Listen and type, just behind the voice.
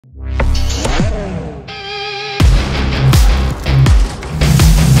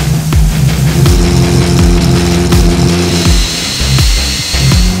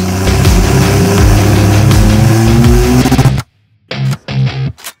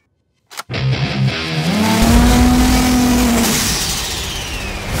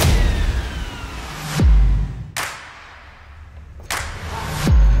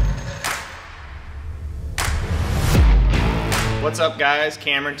What's up guys,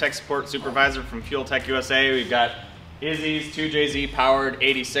 Cameron, Tech Support Supervisor from FuelTech USA. We've got Izzy's 2JZ powered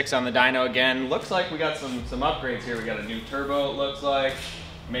 86 on the dyno again. Looks like we got some upgrades here. We got a new turbo, it looks like,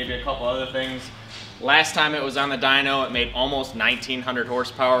 maybe a couple other things. Last time it was on the dyno, it made almost 1900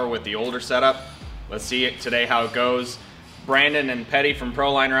 horsepower with the older setup. Let's see it today how it goes. Brandon and Petty from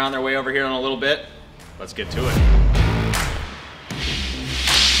Proline are on their way over here in a little bit. Let's get to it.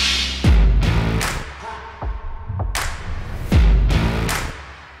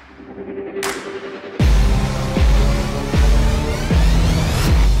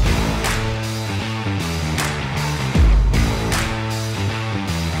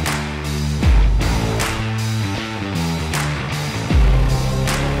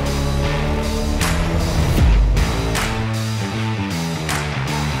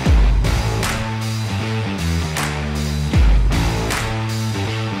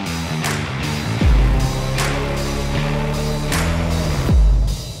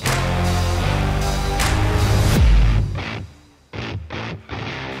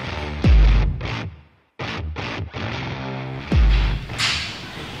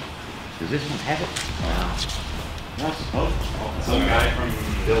 Does this one have it? Not supposed to. Some guy from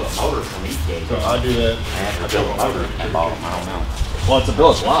Build a motor from each day. So I'll do that. I have to build a motor and bought them. I don't know. Well, it's a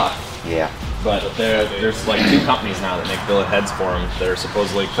billet lock, Yeah. but there's like 2 companies now that make billet heads for them. They're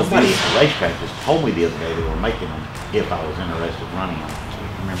supposedly Somebody at the racetrack just told me the other day they were making them if I was interested in running them. I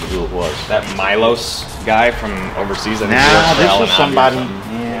can't remember who it was. that Milos guy from overseas. Nah, this was somebody.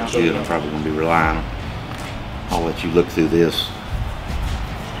 Yeah, good. I'm probably going to be relying on. I'll let you look through this.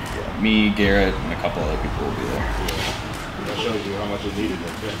 Me, Garrett, and a couple other people will be there. That shows you how much is needed.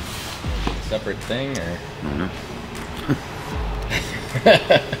 Okay. Separate thing, or? I don't know.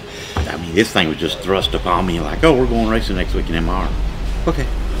 I mean, this thing was just thrust upon me like, oh, we're going racing next week in MR. Okay.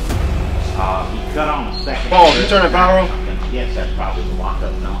 He cut on the second. Oh, you turn the power on? Yes, that's probably the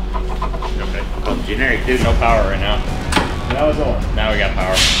lockup now. Okay. Generic dude, No power right now. Now it's on. Now we got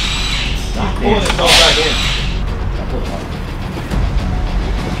power. Pull it all back in. I'll pull it on.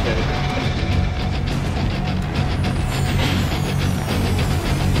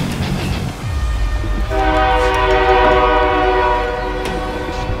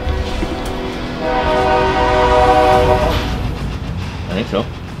 I think so.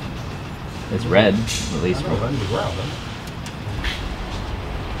 It's red, at least. Is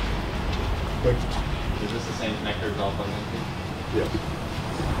this the same connector as all plugged into? Yeah.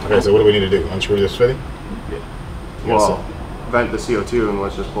 Okay, so what do we need to do? Unscrew this fitting? Yeah. Well, vent the CO2 and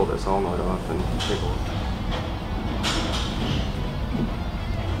let's just pull this solenoid off and take a look.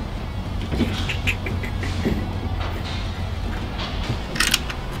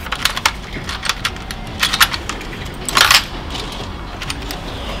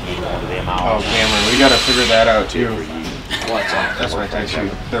 Oh, Cameron, we gotta figure that out too. That's what I text you.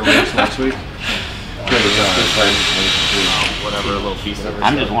 The race next week. Whatever, a little piece of it.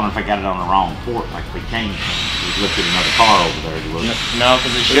 I'm just wondering if I got it on the wrong port. Like if we changed, we looked at another car over there. To look. No,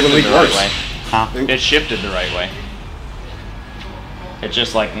 because it shifted the right way. Huh? It shifted the right way. It's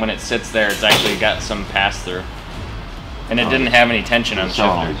just like when it sits there, it's actually got some pass through. And it didn't have any tension on the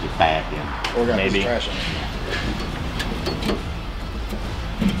solenoid shifter. is bad, yeah. Or got Maybe. this trash in it.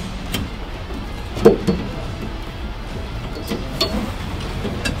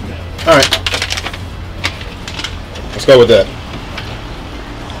 All right. Let's go with that.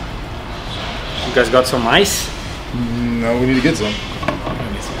 You guys got some ice? No, we need to get some. I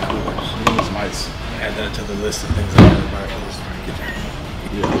need some ice. Add that to the list of things I gotta buy for this.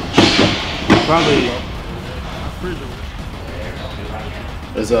 Yeah. Probably.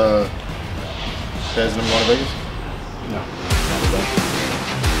 Is Taz number 1 in Vegas? No.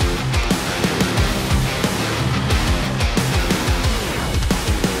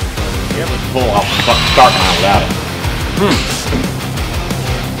 Yeah, let's pull off the fucking start line without it.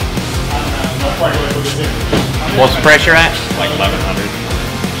 What's the pressure at? Like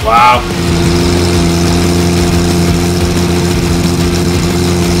 1100. Wow.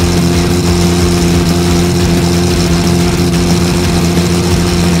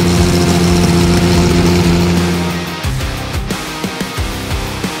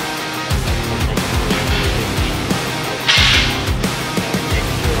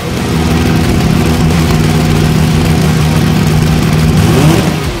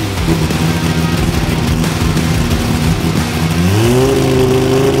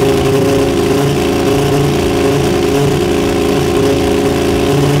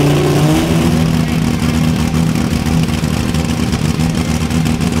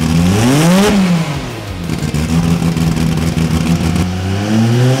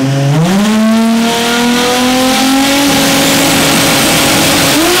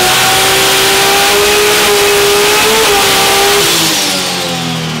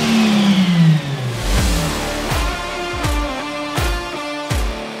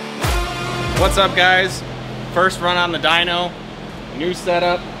 up, guys? First run on the dyno, new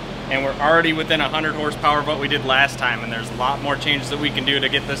setup, and we're already within 100 horsepower of what we did last time, and there's a lot more changes that we can do to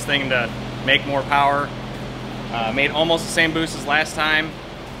get this thing to make more power. Made almost the same boost as last time.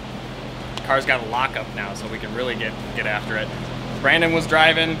 The car's got a lockup now, so we can really get after it. Brandon was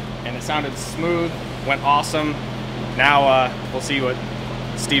driving, and it sounded smooth, went awesome. Now we'll see what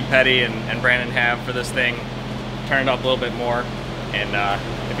Steve Petty and Brandon have for this thing. Turn it up a little bit more, and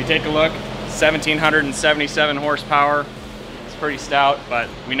if you take a look, 1,777 horsepower. It's pretty stout, but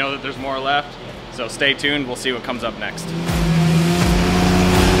we know that there's more left, so stay tuned. We'll see what comes up next.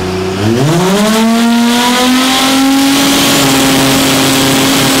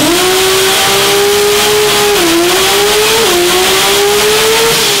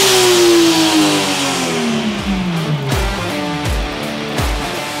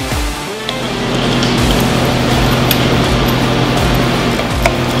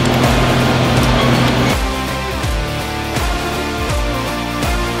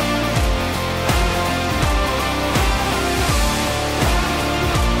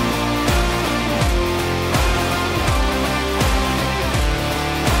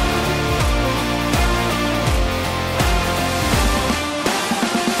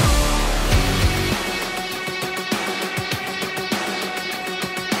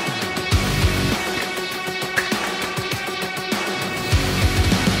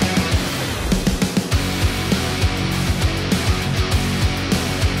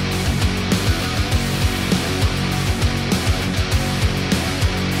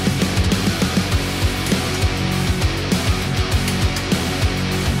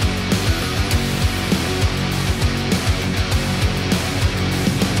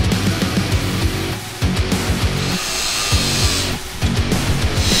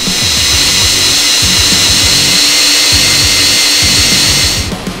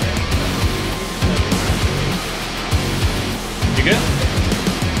 You good?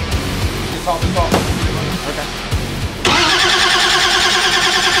 It's all. Okay.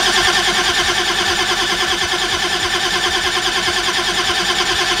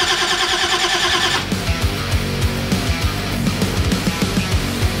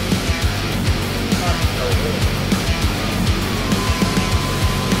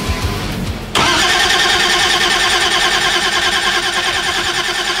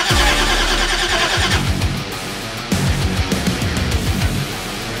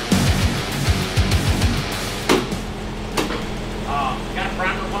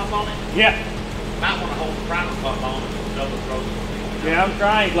 Yeah. Might want to hold the primer pump on and double throw. Yeah, I'm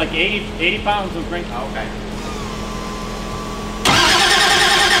trying. Like 80 pounds of drink. Okay.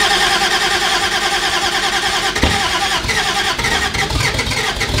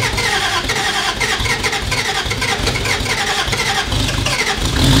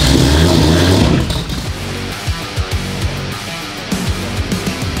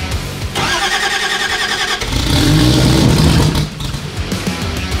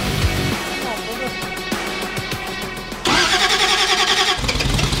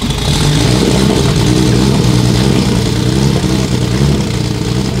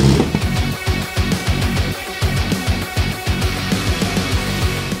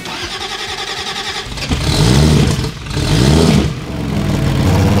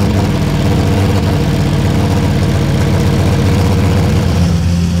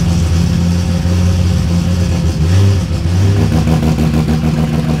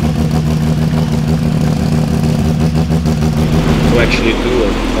 Actually do a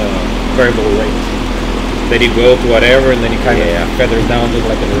variable rate. Let it go to whatever, and then it kind of feathers down just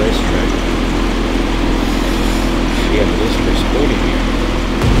like at a racetrack. Yeah, this is exploding here.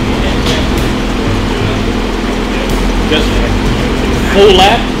 Just full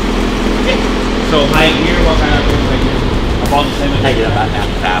lap. So high gear, what kind of things like this? About the same. I get about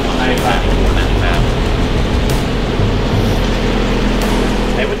 95 on 95.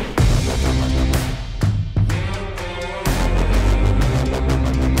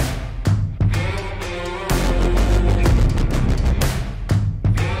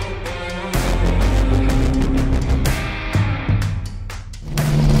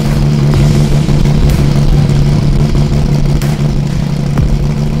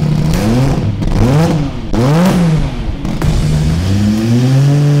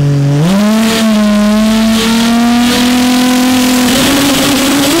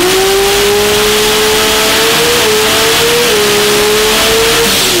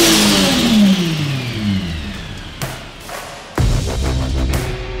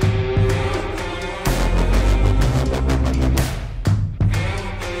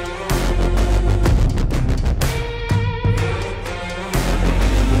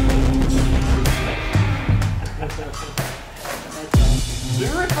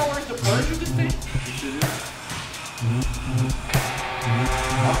 different colors to purge with this thing?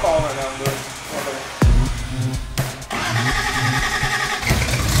 I'm following it down good.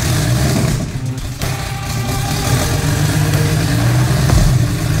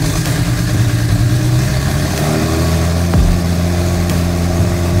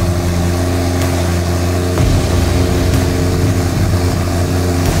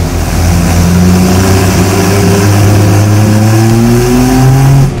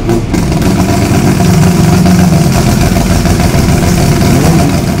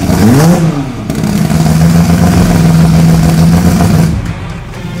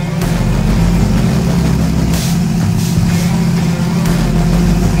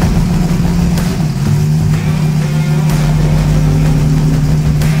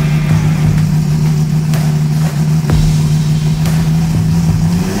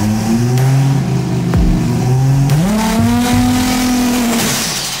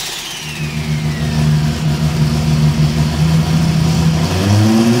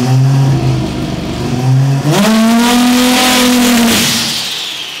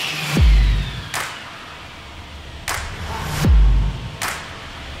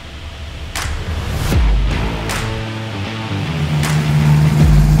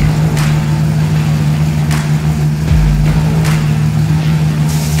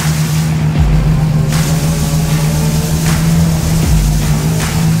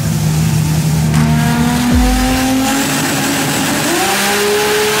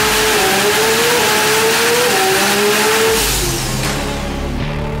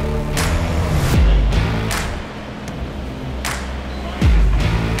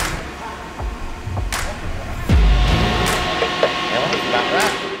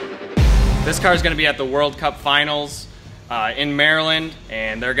 This car is going to be at the World Cup Finals in Maryland,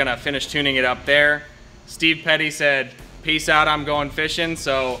 and they're going to finish tuning it up there. Steve Petty said, peace out, I'm going fishing.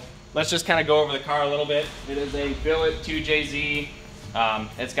 So let's just kind of go over the car a little bit. It is a billet 2JZ.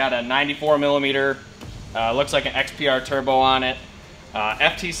 It's got a 94 millimeter, looks like an XPR turbo on it.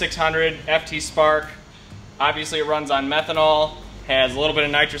 FT 600, FT Spark. Obviously it runs on methanol, has a little bit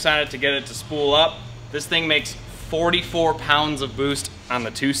of nitrous on it to get it to spool up. This thing makes 44 pounds of boost on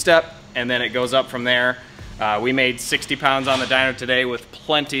the two-step, and then it goes up from there. We made 60 pounds on the dyno today with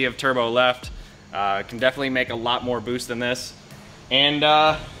plenty of turbo left. Can definitely make a lot more boost than this.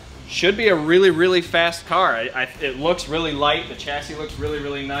 And should be a really, really fast car. It looks really light. The chassis looks really,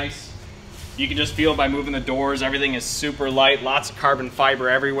 really nice. You can just feel by moving the doors, everything is super light, lots of carbon fiber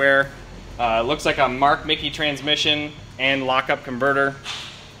everywhere. It looks like a Mark Mickey transmission and lockup converter,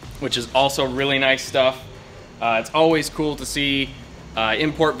 which is also really nice stuff. It's always cool to see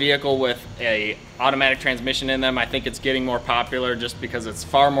import vehicle with a automatic transmission in them. I think it's getting more popular just because it's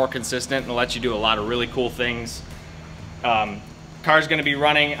far more consistent and lets you do a lot of really cool things. Car's going to be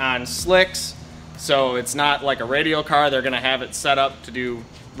running on slicks, so it's not like a radial car. They're going to have it set up to do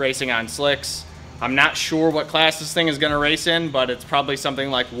racing on slicks. I'm not sure what class this thing is going to race in, but it's probably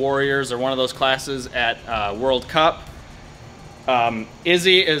something like Warriors or one of those classes at World Cup.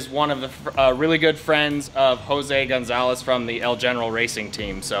 Izzy is one of the really good friends of Jose Gonzalez from the El General Racing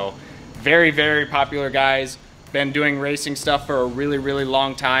team. So very, very popular guys. Been doing racing stuff for a really, really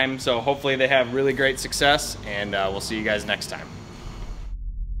long time. So hopefully they have really great success, and we'll see you guys next time.